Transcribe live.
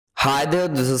Hi there,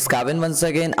 this is Kevin once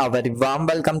again. A very warm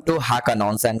welcome to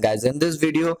Hackanons. And guys, in this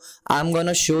video, I'm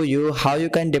gonna show you how you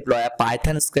can deploy a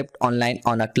Python script online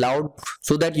on a cloud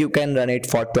so that you can run it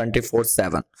for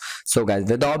 24/7. So guys,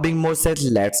 without being more said,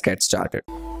 let's get started.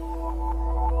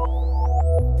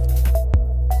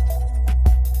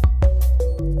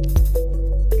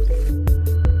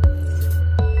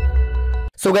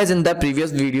 So guys, in the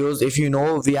previous videos, if you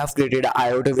know, we have created a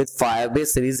IoT with Firebase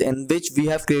series in which we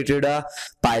have created a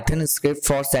Python script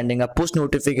for sending a push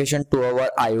notification to our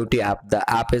IoT app. The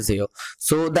app is here.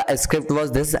 So the script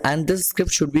was this, and this script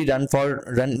should be run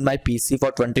my PC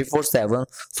for 24/7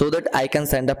 so that I can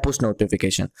send a push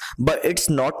notification. But it's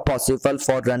not possible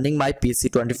for running my PC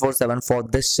 24/7 for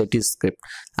this shitty script.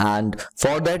 And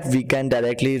for that, we can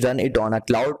directly run it on a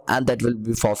cloud, and that will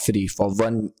be for free for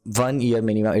one year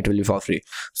minimum. It will be for free.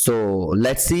 So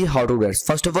let's see how to do this.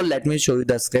 First of all, let me show you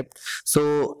the script.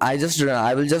 So I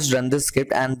will just run this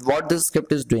script, and what this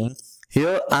script is doing,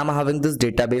 here I'm having this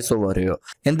database over here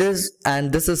in this,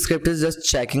 and this script is just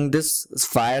checking this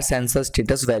fire sensor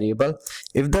status variable.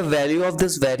 If the value of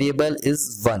this variable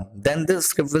is 1, then this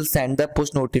script will send the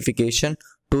push notification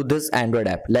to this Android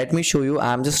app. Let me show you.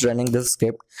 I'm just running this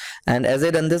script, and as I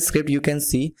run this script, you can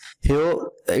see here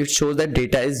it shows that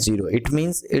data is 0. It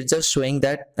means it's just showing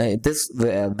that this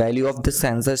value of this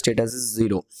sensor status is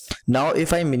 0. Now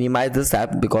if I minimize this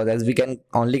app, because as we can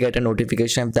only get a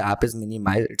notification if the app is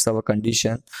minimized, it's our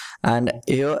condition, and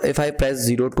here if I press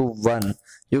 0 to 1,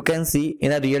 you can see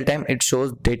in a real time it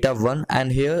shows data 1,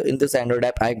 and here in this Android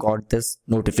app I got this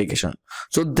notification.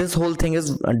 So this whole thing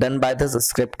is done by this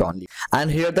script only.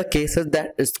 And here the case is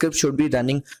that script should be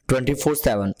running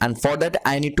 24/7, and for that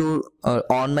I need to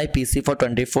on my PC for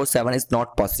 24/7 is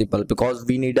not possible, because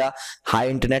we need a high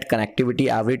internet connectivity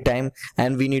every time,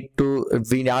 and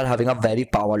we are having a very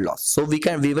power loss. So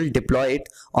we will deploy it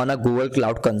on a Google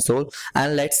Cloud Console,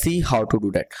 and let's see how to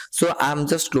do that. So I'm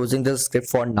just closing this script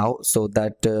for now, so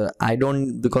that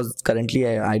because currently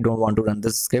I don't want to run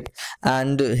this script.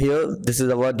 And here this is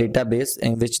our database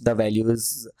in which the value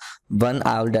is 1.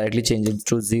 I will directly change it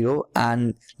to 0,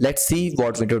 and let's see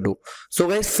what we need to do. So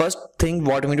guys, first thing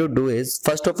what we need to do is,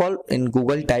 first of all, in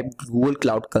Google type Google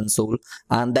Cloud Console,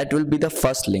 and that will be the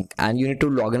first link, and you need to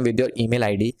log in with your email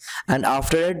ID, and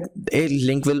after that a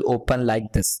link will open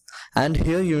like this, and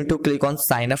here you need to click on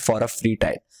sign up for a free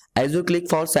trial. As you click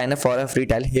for sign up for a free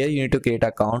trial, here you need to create an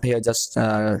account. Here just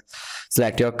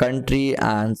select your country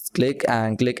and click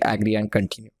agree and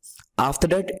continue. After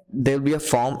that, there will be a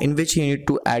form in which you need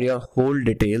to add your whole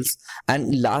details,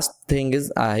 and last thing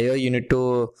is here you need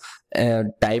to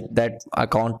type that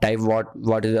account type.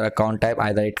 What is your account type?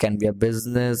 Either it can be a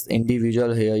business,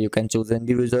 individual. Here you can choose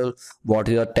individual. What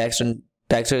is your tax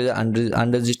is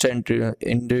unregistered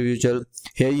individual.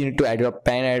 Here you need to add your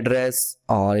PAN address,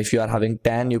 or if you are having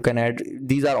TAN, you can add.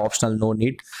 These are optional, no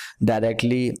need.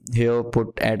 Directly here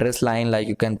put address line, like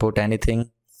you can put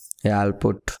anything. Yeah, I'll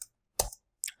put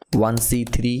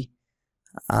 1C3,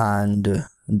 and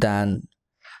then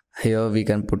here we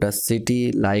can put a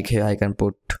city, like here I can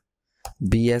put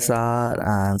BSR,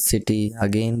 and city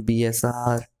again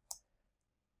BSR,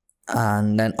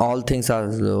 and then all things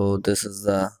are. So this is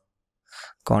the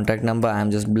contact number.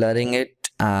 I'm just blurring it.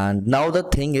 And now the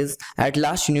thing is, at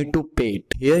last you need to pay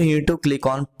it. Here you need to click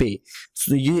on pay.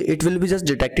 So it will be just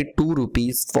detected 2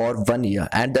 rupees for 1 year,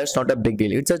 and that's not a big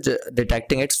deal. It's just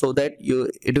detecting it so that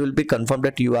it will be confirmed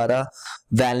that you are a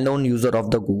well-known user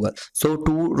of the Google. So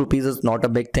 2 rupees is not a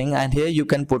big thing. And here you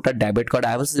can put a debit card.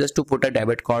 I would suggest to put a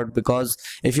debit card, because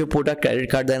if you put a credit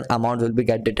card, then amount will be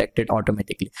get detected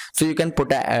automatically. So you can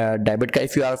put a debit card.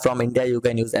 If you are from India, you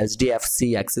can use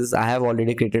HDFC Access. I have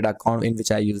already created an account in which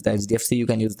I use the HDFC. You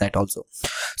can use that also.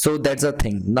 So that's the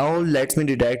thing. Now let me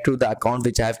redirect to the account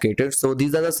which I have created. So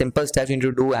these are the simple steps you need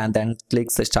to do, and then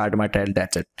click start my trial.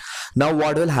 That's it. Now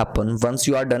what will happen once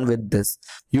you are done with this,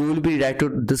 you will be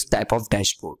redirected to this type of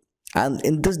dashboard. And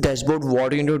in this dashboard,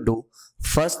 what you need to do,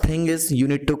 first thing is you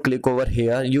need to click over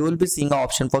here. You will be seeing an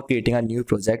option for creating a new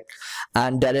project,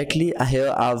 and directly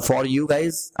here for you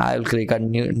guys, I will click a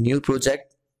new project.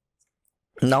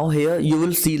 Now here you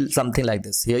will see something like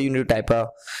this. Here you need to type a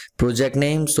project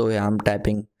name. So here I'm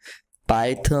typing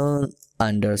Python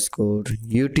 _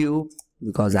 YouTube,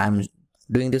 because I'm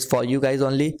doing this for you guys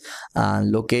only.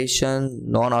 And location,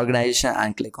 non-organization,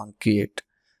 and click on create.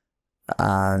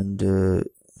 And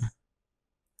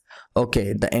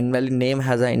okay, the invalid name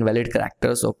has an invalid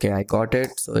characters. Okay, I got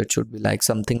it. So it should be like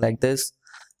something like this,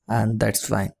 and that's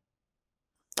fine.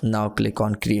 Now click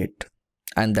on create,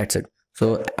 and that's it.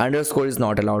 So underscore is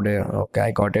not allowed here. Okay,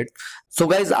 I got it. So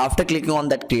guys, after clicking on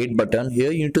that create button,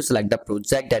 here you need to select the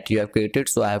project that you have created.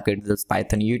 So I have created this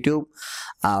Python YouTube.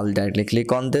 I'll directly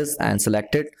click on this and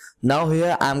select it. Now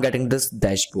here I'm getting this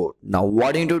dashboard. Now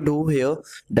what you need to do here,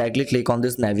 directly click on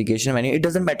this navigation menu. It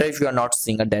doesn't matter if you are not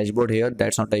seeing a dashboard here,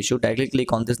 that's not the issue. Directly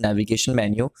click on this navigation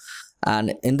menu,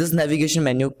 and in this navigation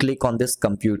menu click on this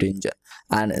compute engine,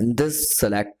 and in this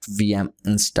select VM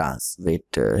instance. Wait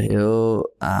here,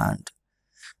 and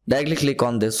directly click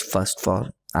on this first for,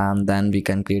 and then we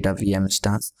can create a VM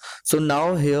instance. So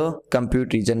now here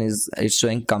compute region is, it's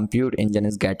showing compute engine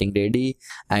is getting ready,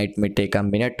 and it may take a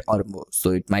minute or more.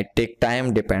 So it might take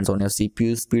time, depends on your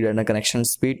CPU speed and the connection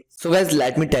speed. So guys,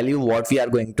 let me tell you what we are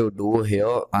going to do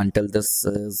here until this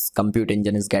compute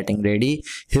engine is getting ready.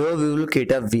 Here we will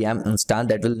create a VM instance.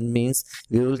 That will means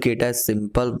we will create a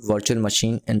simple virtual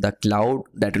machine in the cloud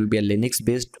that will be a Linux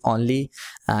based only.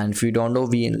 And if you don't know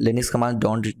Linux command,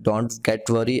 don't get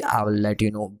worry, I will let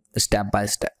you know step by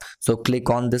step. So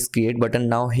click on this create button.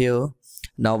 Now here,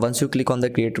 now once you click on the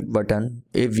create button,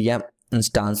 a VM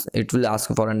instance, it will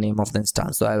ask for a name of the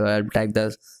instance. So I will type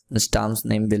the instance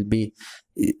name will be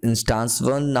instance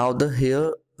 1. Now the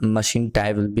here machine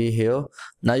type will be here.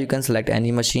 Now you can select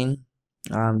any machine.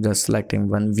 I'm just selecting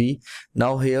 1V.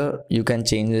 Now here you can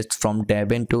change it from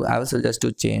Debian to, I will suggest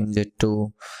to change it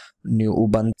to new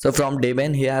Ubuntu. So from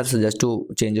Debian here I have suggest to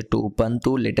change it to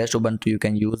Ubuntu. Latest Ubuntu you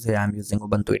can use. Here I'm using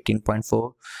Ubuntu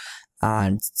 18.4,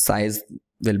 and size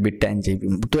will be 10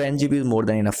 GB. 10 GB is more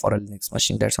than enough for a Linux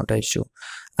machine, that's not an issue.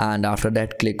 And after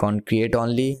that click on create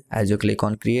only. As you click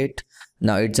on create,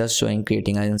 now it's just showing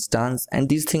creating an instance, and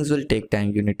these things will take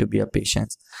time, you need to be a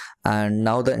patient. And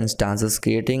now the instance is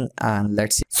creating, and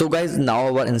let's see. So guys, now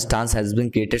our instance has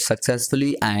been created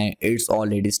successfully and it's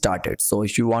already started. So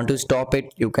if you want to stop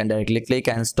it, you can directly click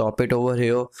and stop it over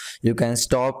here. You can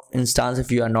stop instance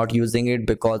if you are not using it,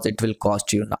 because it will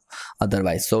cost you now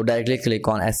otherwise. So directly click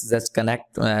on SSH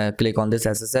connect, click on this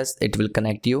SSH, it will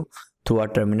connect you through a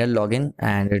terminal login,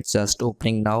 and it's just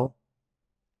opening now.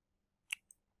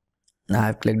 I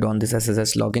have clicked on this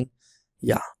SSH login.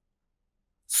 Yeah,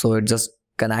 so it's just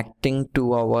connecting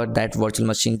to our that virtual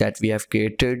machine that we have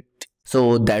created.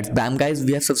 So that's bam guys,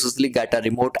 we have successfully got a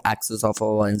remote access of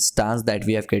our instance that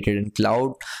we have created in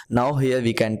cloud. Now here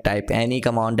we can type any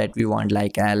command that we want,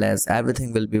 like ls,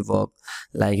 everything will be work.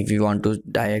 Like if you want to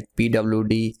direct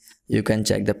pwd, you can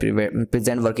check the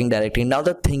present working directory. Now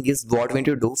the thing is, what we need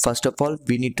to do, first of all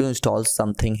we need to install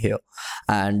something here,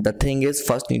 and the thing is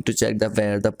first need to check the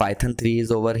where the Python 3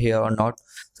 is over here or not.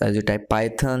 So as you type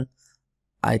Python,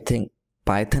 I think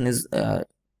Python is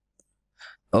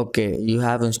okay, you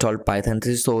have installed Python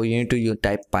 3, so you need to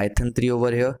type Python 3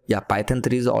 over here. Yeah, Python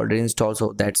 3 is already installed,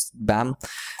 so that's bam,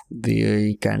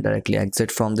 we can directly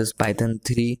exit from this Python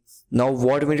 3. Now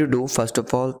what we need to do, first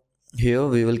of all here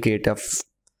we will create a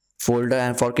folder,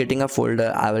 and for creating a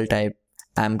folder I will type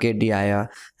mkdir,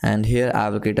 and here I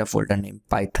will create a folder named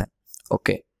Python.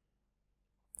 Okay,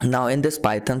 now in this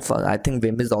Python, I think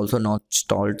Vim is also not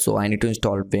installed, so I need to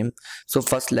install Vim. So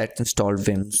first let's install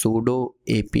Vim. Sudo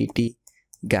apt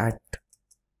get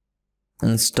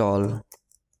install,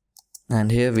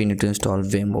 and here we need to install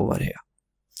Vim over here.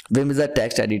 Vim is a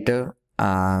text editor,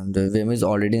 and Vim is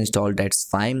already installed, that's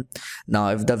fine. Now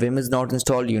if the Vim is not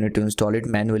installed, you need to install it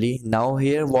manually. Now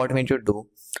here what we need to do,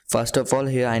 first of all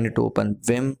here I need to open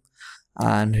Vim,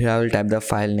 and here I will type the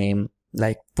file name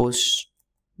like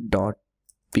push.py.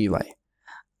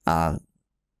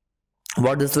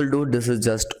 What this will do, this is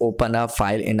just open a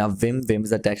file in a Vim. Vim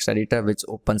is a text editor which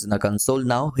opens in a console.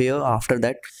 Now here after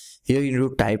that, here you need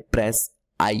to type press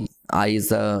I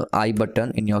is a I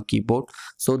button in your keyboard.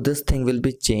 So this thing will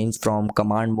be changed from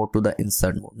command mode to the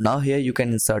insert mode. Now here you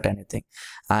can insert anything,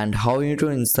 and how you need to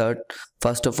insert,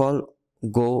 first of all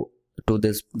go to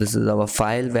this is our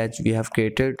file which we have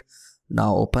created.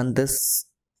 Now open this.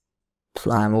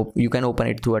 So you can open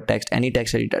it through a any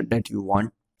text editor that you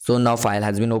want. So now file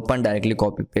has been opened, directly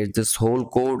copy paste this whole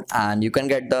code, and you can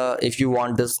get the, if you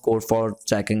want this code for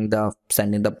checking the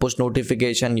sending the push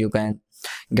notification, you can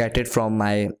get it from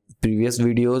my previous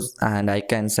videos, and I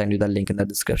can send you the link in the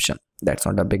description. That's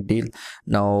not a big deal.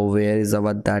 Now where is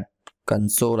our that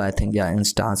console? I think yeah,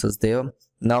 instance is there.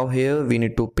 Now here we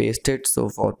need to paste it. So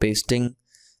for pasting,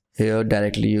 here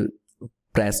directly you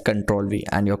press Ctrl V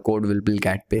and your code will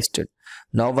get pasted.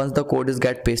 Now once the code is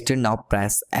get pasted, now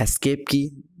press escape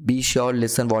key, be sure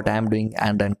listen what I am doing,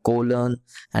 and then colon,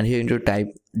 and here you need to type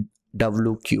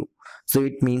WQ. So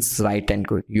it means write and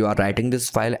quit. You are writing this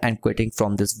file and quitting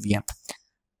from this VM,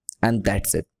 and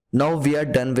that's it. Now we are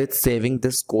done with saving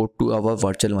this code to our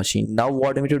virtual machine. Now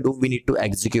what we need to do, we need to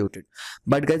execute it.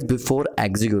 But guys, before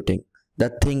executing, the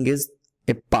thing is,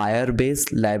 a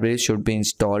Firebase library should be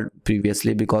installed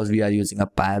previously, because we are using a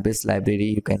Firebase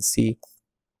library. You can see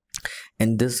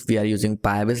in this we are using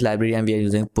Firebase library and we are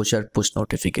using push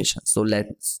notification. So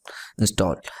let's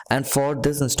install. And for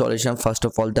this installation, first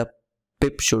of all, the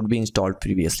pip should be installed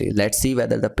previously. Let's see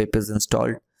whether the pip is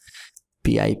installed.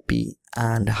 Pip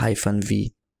and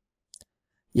 -v.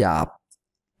 Yeah,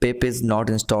 pip is not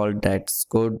installed. That's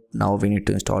good. Now we need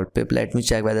to install pip. Let me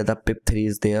check whether the pip3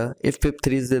 is there. If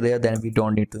pip3 is there, then we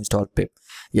don't need to install pip.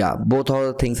 Yeah, both of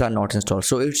the things are not installed,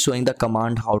 so it's showing the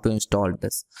command how to install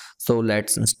this. So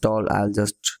let's install. I'll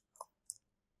just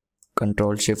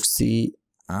control shift C,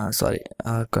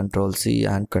 control C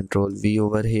and control V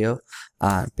over here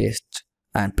and paste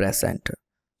and press enter.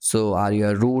 So are you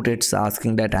root? It's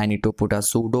asking that I need to put a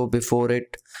sudo before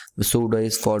it. The sudo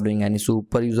is for doing any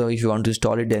super user. If you want to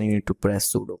install it, then you need to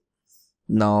press sudo.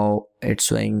 Now it's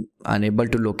showing unable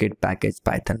to locate package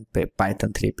python pip,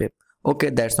 python3 pip. Okay,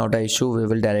 that's not an issue. We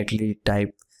will directly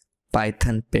type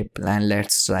python pip and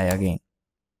let's try again.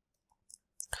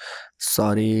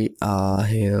 Sorry,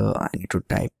 here I need to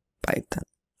type python.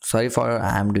 Sorry for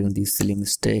I am doing these silly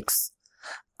mistakes.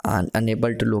 And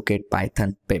unable to locate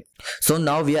python pip. So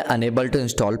now we are unable to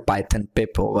install python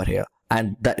pip over here,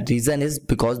 and the reason is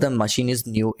because the machine is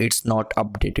new, it's not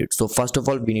updated. So first of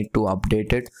all, we need to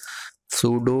update it.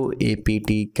 Sudo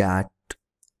apt get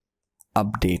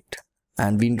update,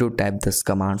 and we need to type this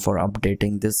command for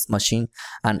updating this machine.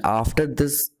 And after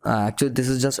this, actually this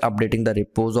is just updating the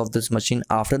repos of this machine.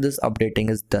 After this updating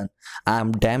is done,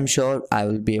 I'm damn sure I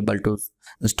will be able to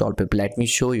install pip. Let me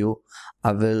show you.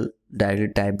 I will directly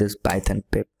type this python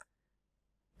pip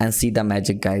and see the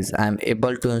magic, guys. I am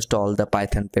able to install the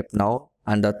python pip now.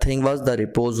 And the thing was, the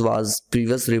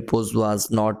previous repos was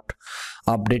not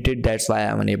updated. That's why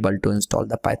I'm unable to install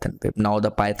the python pip. Now the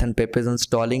python pip is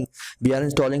installing. We are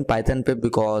installing python pip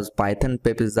because python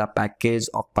pip is a package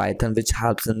of Python which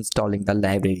helps in installing the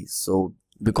libraries. So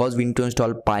because we need to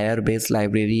install Firebase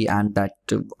library and that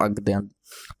then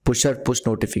push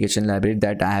notification library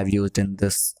that I have used in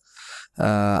this.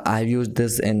 I've used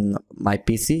this in my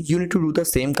PC. You need to do the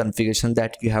same configuration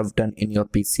that you have done in your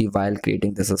PC while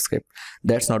creating this script.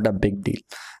 That's not a big deal,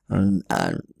 and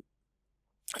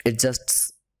it's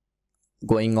just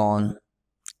going on.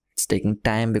 It's taking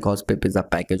time because pip is a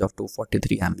package of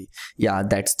 243 MB. Yeah,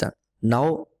 that's done.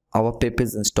 Now our pip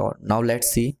is installed. Now let's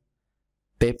see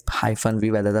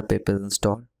pip-v whether the pip is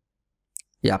installed.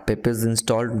 Yeah, pip is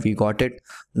installed. We got it.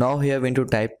 Now here we need to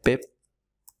type pip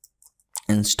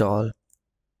install.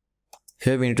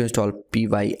 Here we need to install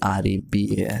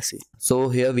pyrebase. So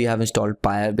here we have installed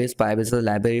Firebase. Firebase is a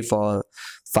library for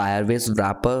Firebase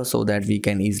wrapper, so that we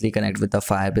can easily connect with the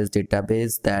Firebase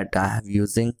database that I have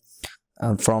using,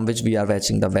 from which we are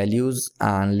fetching the values.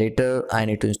 And later I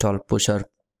need to install push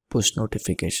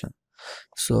notification.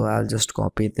 So I'll just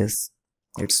copy this.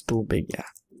 It's too big, yeah.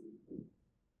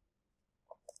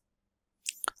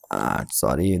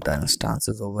 Sorry, the instance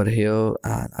is over here,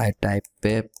 and I type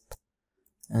pip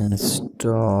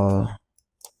install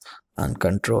and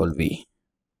control V,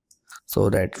 so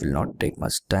that will not take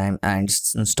much time, and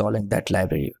it's installing that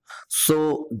library.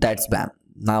 So that's bam.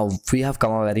 Now we have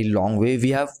come a very long way.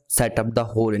 We have set up the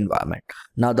whole environment.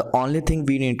 Now the only thing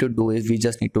we need to do is we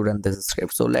just need to run this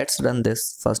script. So let's run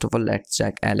this. First of all, let's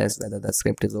check ls whether the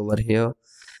script is over here.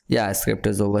 Yeah, script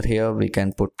is over here. We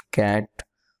can put cat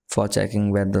for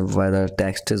checking whether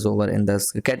text is over in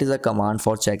this. Cat is a command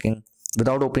for checking.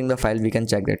 Without opening the file, we can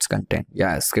check its content.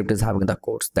 Yeah, script is having the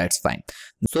codes. That's fine.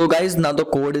 So guys, now the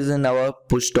code is in our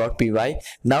push.py.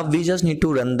 Now we just need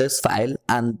to run this file,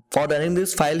 and for running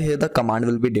this file here, the command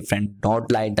will be different, not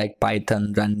like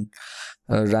python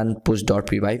run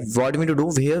push.py. What we need to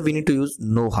do here, we need to use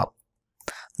nohub.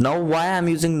 Now why I'm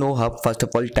using nohub, first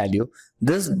of all tell you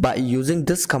this. By using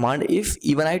this command, if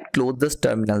even I close this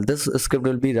terminal, this script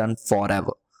will be run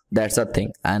forever. That's the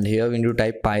thing. And here we need to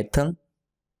type python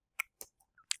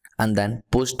and then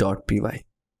push.py,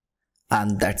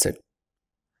 and that's it.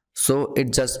 So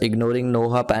it's just ignoring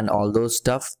nohub and all those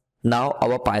stuff. Now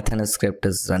our Python script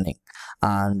is running,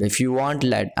 and if you want,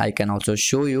 I can also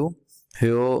show you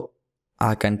here.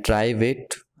 I can try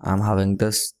it. I'm having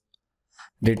this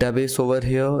database over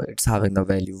here. It's having the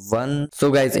value 1. So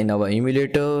guys, in our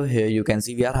emulator here you can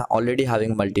see we are already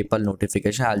having multiple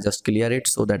notification. I'll just clear it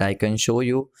so that I can show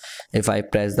you. If I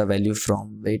press the value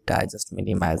from, wait, I just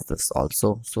minimize this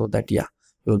also, so that yeah,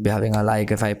 you will be having a, like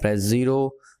if I press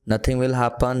 0, nothing will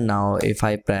happen. Now if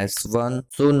I press 1,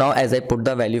 so now as I put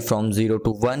the value from 0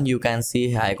 to 1, you can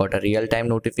see I got a real-time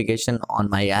notification on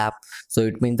my app. So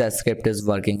it means the script is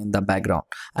working in the background.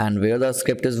 And where the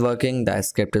script is working, the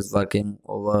script is working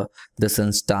over this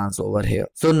instance over here.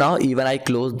 So now even I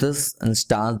close this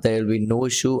instance, there will be no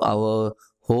issue. Our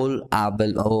whole app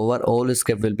will, our whole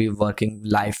script will be working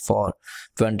live for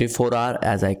 24 hours.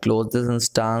 As I close this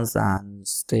instance and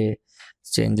stay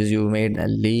changes you made,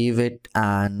 leave it.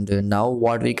 And now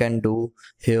what we can do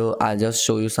here, I'll just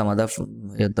show you some other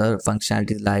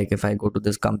functionalities. Like if I go to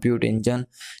this compute engine,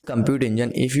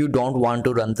 if you don't want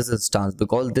to run this instance,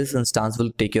 because this instance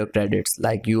will take your credits,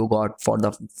 like you got for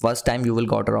the first time you will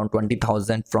got around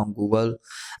 20,000 from Google,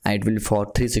 and it will be for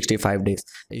 365 days.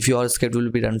 If your script will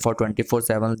be run for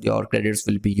 24/7, your credits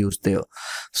will be used there.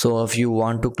 So if you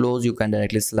want to close, you can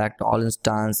directly select all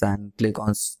instance and click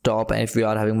on stop. And if you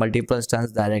are having multiple instance,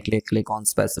 directly click on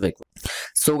specific.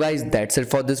 So guys, that's it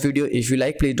for this video. If you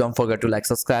like, please don't forget to like,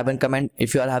 subscribe and comment.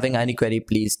 If you are having any query,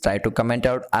 please try to comment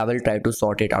out. I will try to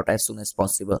sort it out as soon as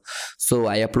possible. So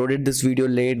I uploaded this video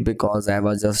late because I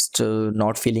was just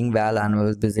not feeling well and I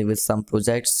was busy with some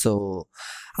projects. So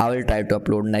I will try to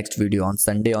upload next video on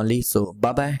Sunday only. So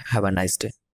bye bye, have a nice day.